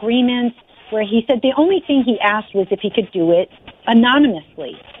these agreements where he said the only thing he asked was if he could do it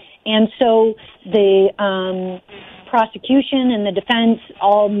anonymously. And so the prosecution and the defense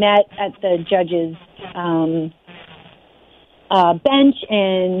all met at the judge's bench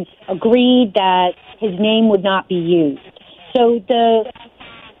and agreed that his name would not be used. So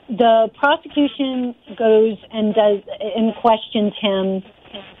the prosecution goes and questions him.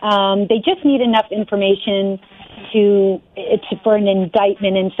 They just need enough information for an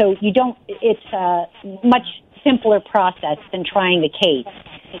indictment, and so it's a much simpler process than trying the case.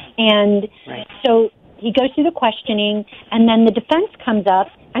 And so he goes through the questioning, and then the defense comes up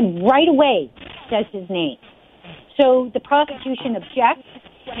and right away says his name. So the prosecution objects,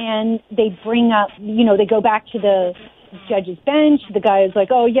 and they bring up, they go back to the judge's bench. The guy is like,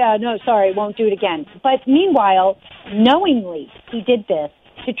 oh, yeah, no, sorry, won't do it again. But meanwhile, knowingly, he did this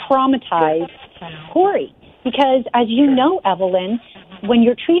to traumatize Corey. Because, as you know, Evelyn, when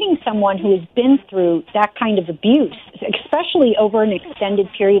you're treating someone who has been through that kind of abuse, especially over an extended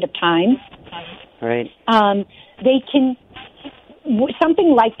period of time,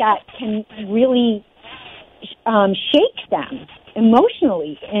 something like that can really shake them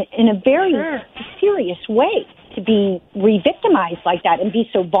emotionally in a very serious way, to be re-victimized like that and be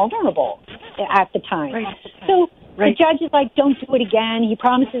so vulnerable at the time. So the judge is like, don't do it again. He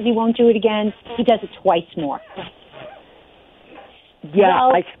promises he won't do it again. He does it twice more. Yeah,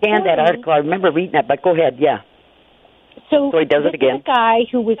 I scanned that article. I remember reading that, but go ahead, yeah. So he does it again. This guy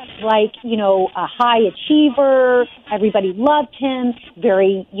who was like, a high achiever, everybody loved him,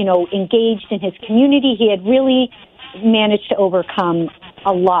 very, engaged in his community. He had really managed to overcome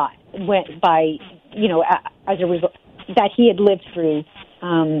a lot by, as a result that he had lived through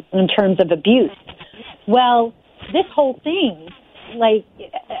in terms of abuse. Well, this whole thing,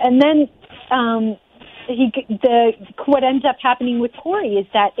 and then what ends up happening with Corey is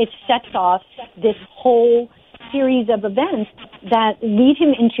that it sets off this whole series of events that lead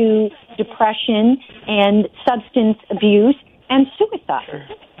him into depression and substance abuse and suicide.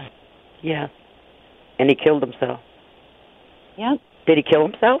 Yeah. And he killed himself. Yeah. Did he kill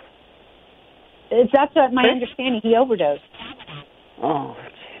himself? That's my understanding. He overdosed. Oh,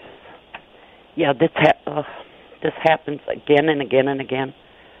 Jesus. Yeah, this happens again and again and again.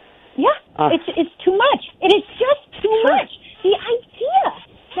 Yeah, it's too much. It is just too much. The idea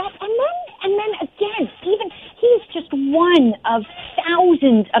that, and then again, even he's just one of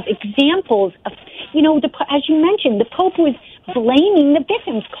thousands of examples of, as you mentioned, the Pope was blaming the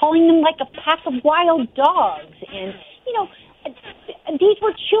victims, calling them like a pack of wild dogs, and these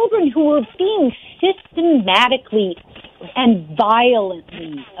were children who were being systematically and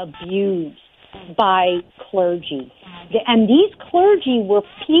violently abused by clergy. And these clergy were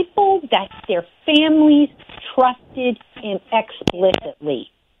people that their families trusted in explicitly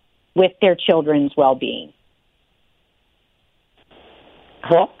with their children's well-being.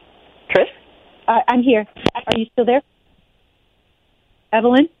 Hello? Trish? I'm here. Are you still there?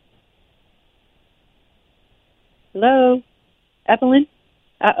 Evelyn? Hello? Evelyn?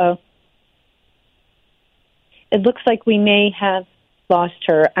 Uh-oh. It looks like we may have lost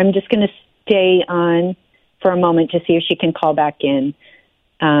her. I'm just going to stay on for a moment to see if she can call back in.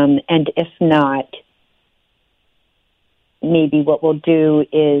 And if not, maybe what we'll do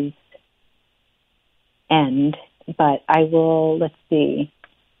is end. But I will, let's see.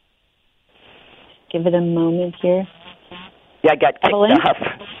 Give it a moment here. Yeah, I got kicked off.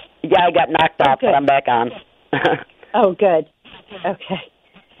 Yeah, I got knocked off, but I'm back on. Oh, good. Okay.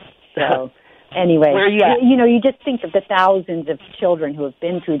 So, anyway, you just think of the thousands of children who have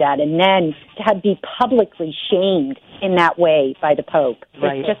been through that, and then to be publicly shamed in that way by the Pope.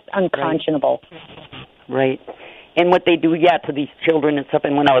 It's just unconscionable. Right. And what they do, to these children and stuff,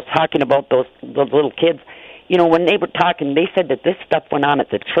 and when I was talking about those little kids, when they were talking, they said that this stuff went on at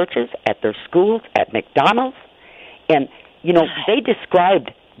the churches, at their schools, at McDonald's, and, they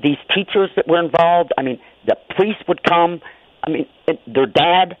described these teachers that were involved. I mean, the priest would come. I mean, their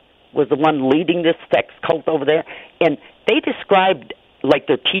dad was the one leading this sex cult over there. And they described, like,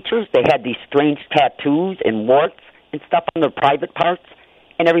 their teachers, they had these strange tattoos and warts and stuff on their private parts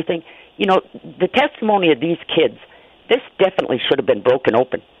and everything. The testimony of these kids, this definitely should have been broken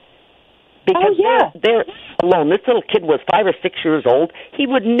open. Because they're alone. This little kid was 5 or 6 years old. He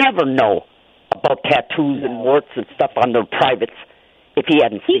would never know about tattoos and warts and stuff on their privates if he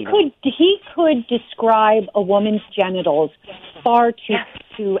hadn't seen them. He could describe a woman's genitals far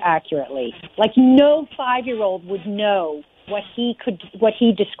too accurately. Like no 5-year-old would know what he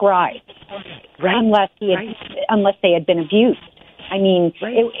described, unless they had been abused. I mean,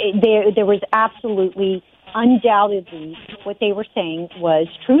 there was absolutely, undoubtedly, what they were saying was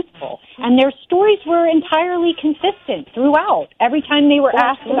truthful. And their stories were entirely consistent throughout. Every time they were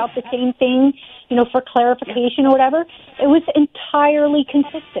asked about the same thing, for clarification or whatever, it was entirely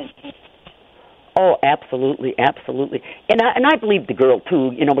consistent. Oh, absolutely, absolutely. And I believe the girl,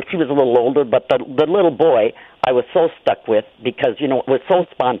 too, but she was a little older, but the little boy I was so stuck with because, it was so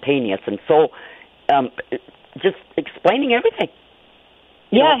spontaneous and so just explaining everything.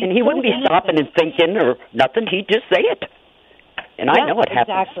 And he wouldn't be stopping and thinking or nothing. He'd just say it. And I know it happens.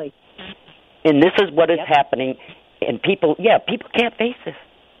 Exactly. And this is what is happening. And people can't face this.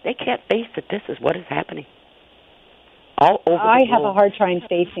 They can't face that this is what is happening. All over I have a hard time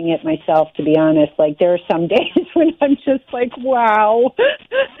facing it myself, to be honest. Like, there are some days when I'm just like, wow.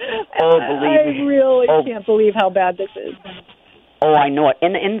 I really can't believe how bad this is. Oh, I know it.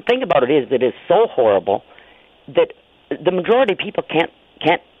 And the thing about it is so horrible that the majority of people can't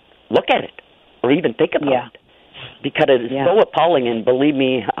look at it or even think about it because it is so appalling. And believe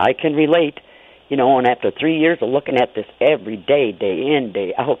me, I can relate. And after 3 years of looking at this every day, day in,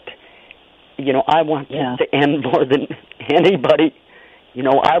 day out, I want this to end more than anybody.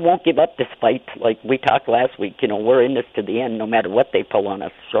 I won't give up this fight. Like we talked last week, we're in this to the end no matter what they pull on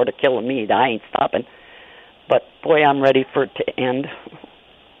us. Short of killing me, I ain't stopping. But, boy, I'm ready for it to end.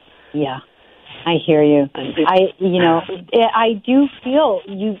 Yeah, I hear you. I do feel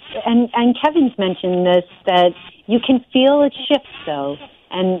you, and Kevin's mentioned this, that you can feel it shift, though.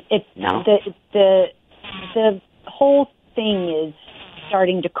 And the whole thing is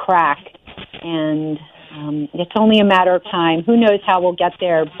starting to crack, and it's only a matter of time. Who knows how we'll get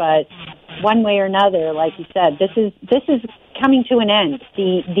there? But one way or another, like you said, this is coming to an end.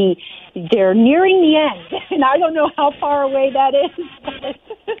 They're nearing the end, and I don't know how far away that is.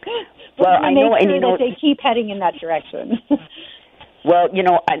 But I know, that they keep heading in that direction. Well,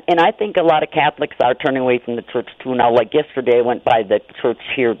 and I think a lot of Catholics are turning away from the church too now. Like yesterday, I went by the church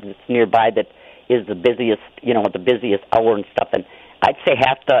here that's nearby that is the busiest, the busiest hour and stuff, and I'd say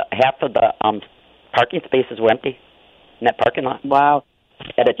half of the parking spaces were empty in that parking lot. Wow.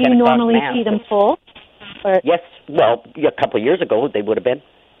 At a 10 Do you normally mass. see them full? Or? Yes. Well, a couple of years ago they would have been.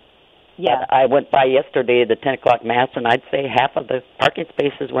 Yeah. I went by yesterday at the 10 o'clock mass, and I'd say half of the parking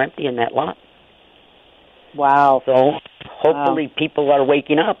spaces were empty in that lot. Wow. So hopefully people are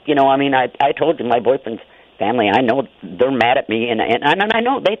waking up. I told you my boyfriend's family, I know they're mad at me, and I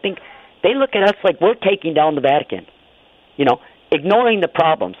know they look at us like we're taking down the Vatican. Ignoring the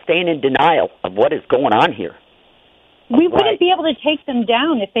problem, staying in denial of what is going on here. We wouldn't be able to take them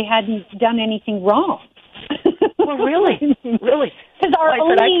down if they hadn't done anything wrong. Well, really? Because our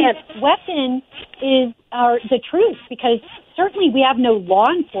only weapon is the truth, because certainly we have no law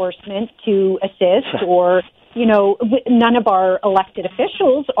enforcement to assist or, none of our elected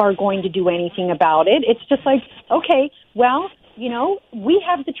officials are going to do anything about it. It's just like, okay, well, we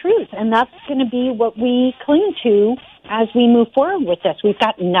have the truth, and that's going to be what we cling to as we move forward with this. We've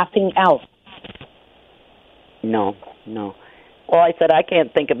got nothing else. No. Well, I said I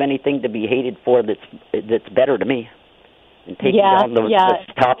can't think of anything to be hated for that's better to me than taking down the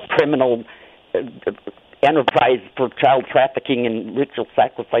top criminal enterprise for child trafficking and ritual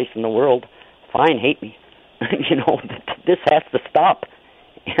sacrifice in the world. Fine, hate me. This has to stop.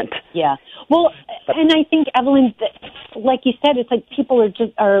 And I think, Evelyn, like you said, it's like people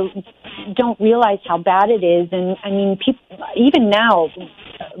don't realize how bad it is. And I mean, people, even now,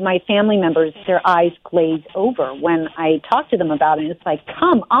 my family members, their eyes glaze over when I talk to them about it. It's like,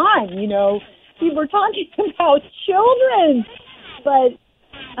 come on, we were talking about children. But,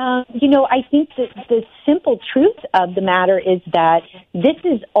 I think that the simple truth of the matter is that this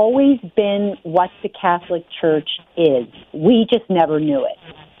has always been what the Catholic Church is. We just never knew it.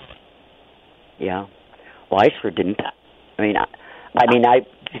 Yeah. Well, I sure didn't.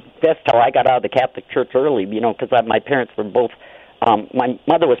 That's how I got out of the Catholic Church early, because my parents were both, my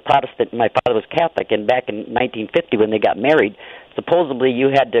mother was Protestant and my father was Catholic, and back in 1950 when they got married, supposedly you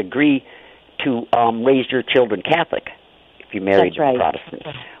had to agree to raise your children Catholic if you married a Protestant.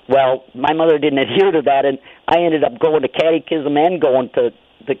 Well, my mother didn't adhere to that, and I ended up going to catechism and going to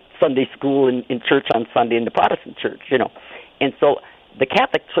the Sunday school in church on Sunday in the Protestant church, And so the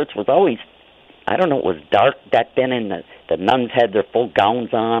Catholic Church was always, I don't know, it was dark back then in the the nuns had their full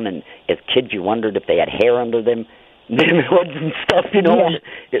gowns on, and as kids you wondered if they had hair under them, hoods and stuff, you know, and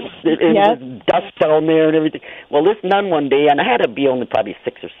there's dust down there and everything. Well, this nun one day, and I had to be only probably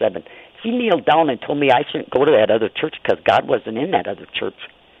 6 or 7, she kneeled down and told me I shouldn't go to that other church because God wasn't in that other church.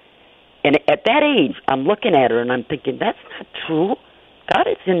 And at that age, I'm looking at her and I'm thinking, that's not true. God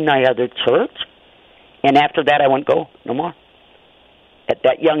is in my other church. And after that, I wouldn't go no more. At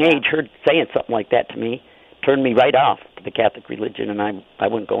that young age, her saying something like that to me turned me right off to the Catholic religion, and I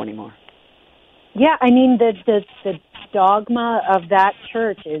wouldn't go anymore. Yeah, I mean, the dogma of that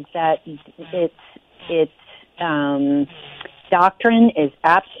church is that its doctrine is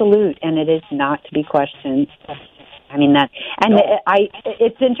absolute, and it is not to be questioned. I mean that, and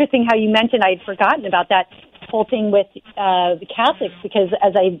it's interesting how you mentioned. I had forgotten about that whole thing with the Catholics, because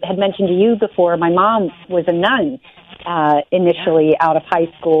as I had mentioned to you before, my mom was a nun initially out of high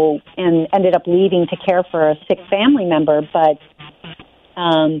school and ended up leaving to care for a sick family member. But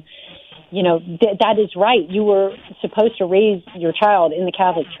you know, that is right. You were supposed to raise your child in the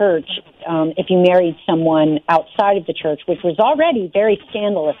Catholic Church if you married someone outside of the church, which was already a very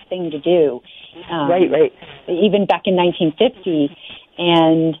scandalous thing to do. Right. Even back in 1950.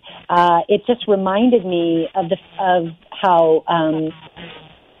 And it just reminded me of how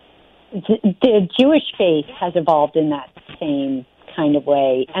the Jewish faith has evolved in that same kind of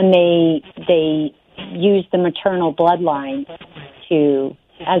way. And they use the maternal bloodline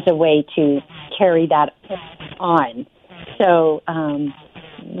as a way to carry that on. So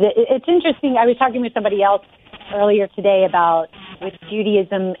it's interesting. I was talking with somebody else earlier today about with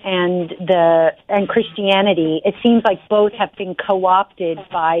Judaism and Christianity. It seems like both have been co-opted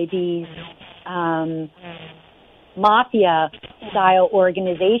by these mafia-style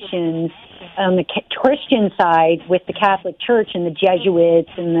organizations on the Christian side with the Catholic Church and the Jesuits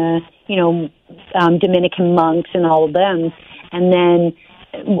and the Dominican monks and all of them, and then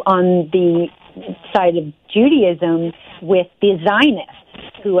on the side of Judaism with the Zionists,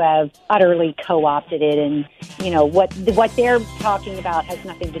 who have utterly co-opted it, and what they're talking about has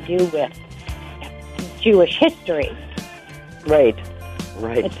nothing to do with Jewish history. Right.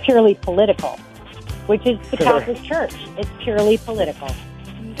 It's purely political, which is the Catholic Church. It's purely political.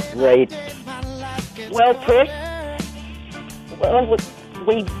 Right. Well, Trish,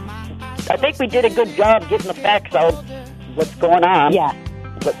 I think we did a good job getting the facts out, what's going on. Yeah.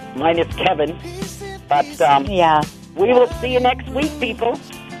 But minus Kevin. But we will see you next week, people.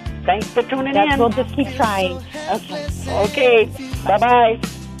 Thanks for tuning in. We'll just keep trying. Okay. Bye-bye.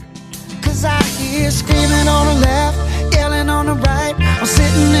 'Cause I hear screaming on the left, yelling on the right. I'm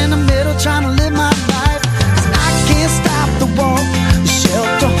sitting in the middle trying to live my life. 'Cause I can't stop the war,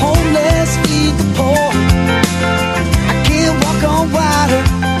 shelter homeless, feed the poor. I can't walk on water,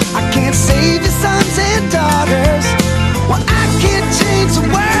 I can't save your sons and daughters. Well, I can't change the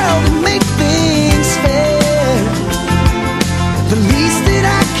world and make things fair. The least that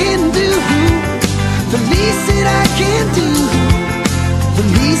I can do, the least that I can do, the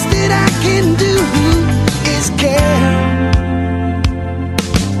least that I can do is care.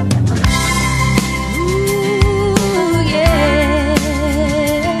 Ooh, yeah.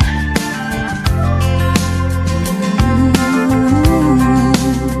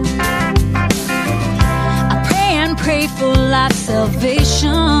 I pray and pray for life's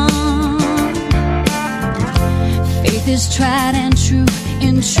salvation. Faith is tried and true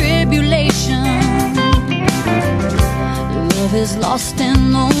in tribulation. Love is lost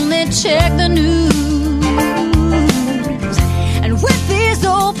and lonely, check the news. And with these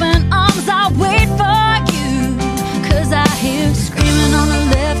open arms I wait for you. 'Cause I hear screaming on the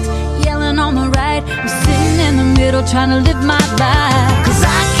left, yelling on the right. I'm sitting in the middle trying to live my life. 'Cause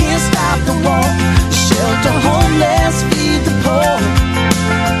I can't stop the war, shelter homeless, feed the poor.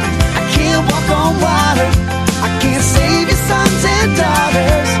 I can't walk on water, I can't save your sons and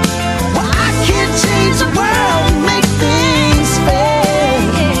daughters. Well, I can't change the world and make things fair.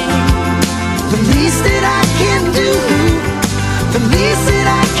 The least that I can do, the least that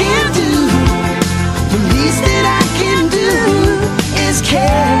I can do, the least that I can do is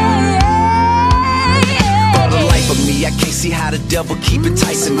care. For the life of me, I can't see how the devil keep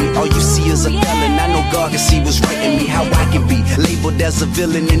enticing me. All you see is a felon. I know God can see what's right in me. How I can be labeled as a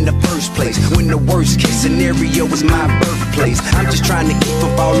villain in the first place, when the worst case scenario is my birthplace. I'm just trying to keep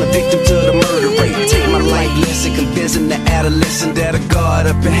from falling victim to the murder rate. Take my life lesson, convincing the adolescent that a God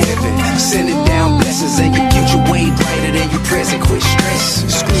up in heaven sending down blessings, and your future way brighter than your present. Quit stress,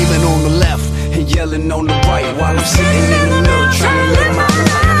 screaming on the left and yelling on the right, while I'm sitting in the middle trying to live my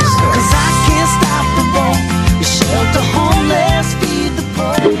life. 'Cause I can't stop the war, shelter homeless, feed the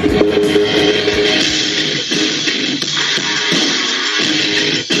poor.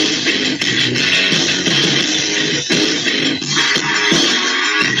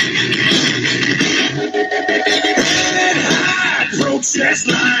 says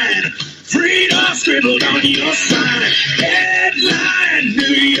line. Freedom scribbled on your sign. Headline,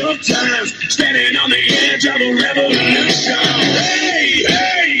 New York Times, standing on the edge of a revolution. Hey,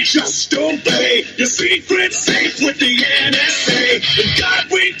 hey, just obey. Your secret's safe with the NSA. The God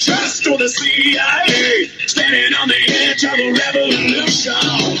we trust or the CIA, standing on the edge of a revolution.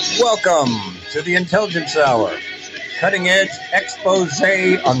 Welcome to the Intelligence Hour. Cutting-edge expose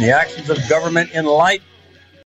on the actions of government in light